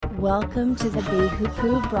Welcome to the Be Who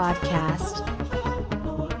Poo broadcast.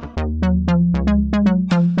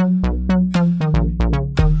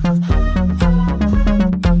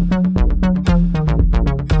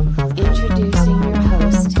 Introducing your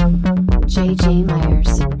host, J.J.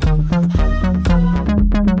 Myers.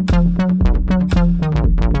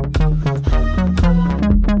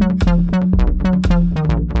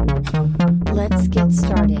 Let's get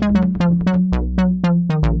started.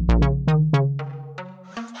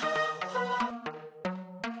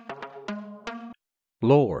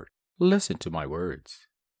 Lord, listen to my words.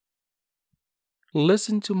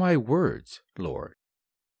 Listen to my words, Lord.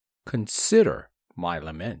 Consider my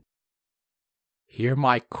lament. Hear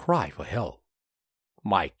my cry for help,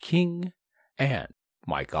 my King and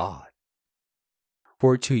my God.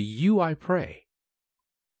 For to you I pray.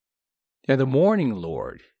 In the morning,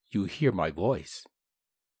 Lord, you hear my voice.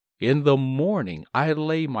 In the morning I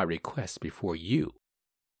lay my request before you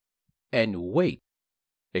and wait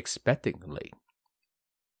expectantly.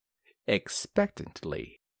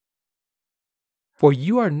 For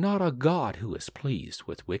you are not a God who is pleased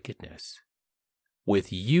with wickedness.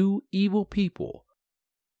 With you, evil people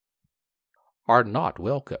are not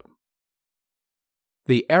welcome.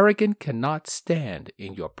 The arrogant cannot stand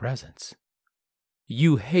in your presence.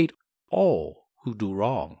 You hate all who do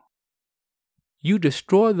wrong. You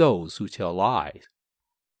destroy those who tell lies.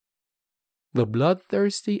 The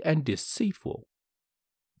bloodthirsty and deceitful,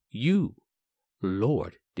 you,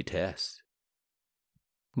 Lord, detest.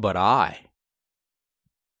 But I,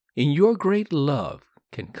 in your great love,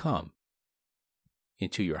 can come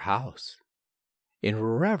into your house. In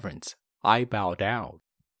reverence, I bow down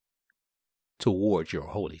toward your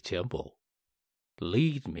holy temple.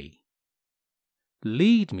 Lead me,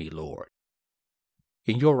 Lord,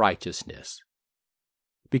 in your righteousness.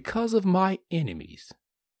 Because of my enemies,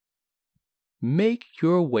 make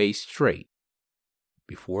your way straight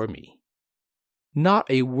before me. Not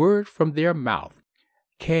a word from their mouth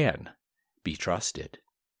can be trusted.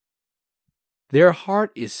 Their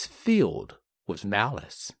heart is filled with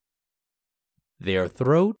malice. Their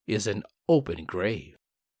throat is an open grave.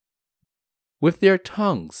 With their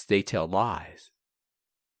tongues they tell lies.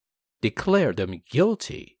 Declare them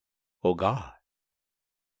guilty, O God.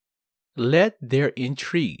 Let their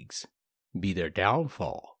intrigues be their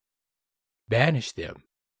downfall. Banish them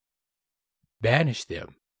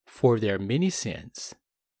for their many sins,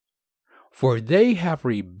 for they have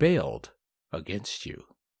rebelled against you.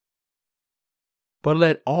 But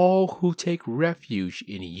let all who take refuge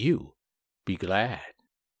in you be glad.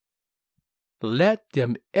 Let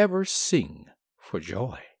them ever sing for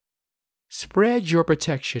joy. Spread your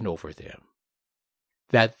protection over them,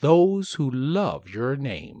 that those who love your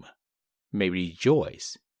name may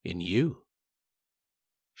rejoice in you.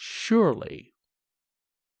 Surely,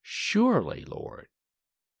 Lord,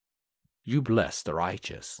 you bless the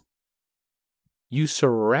righteous. You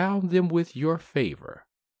surround them with your favor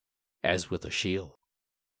as with a shield.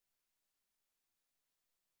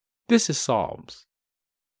 This is Psalms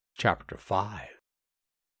chapter 5.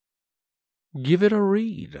 Give it a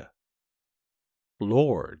read.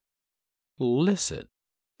 Lord, listen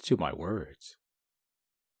to my words.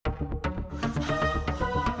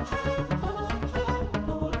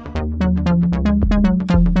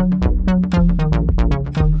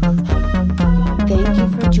 Thank you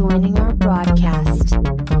for joining our broadcast.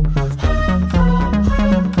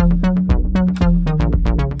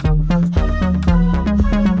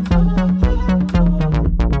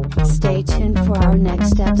 Stay tuned for our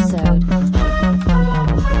next episode.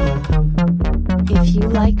 If you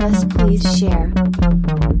like us, please share.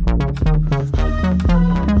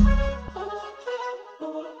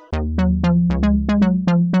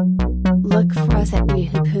 Look for us at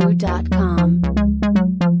wehoo.com.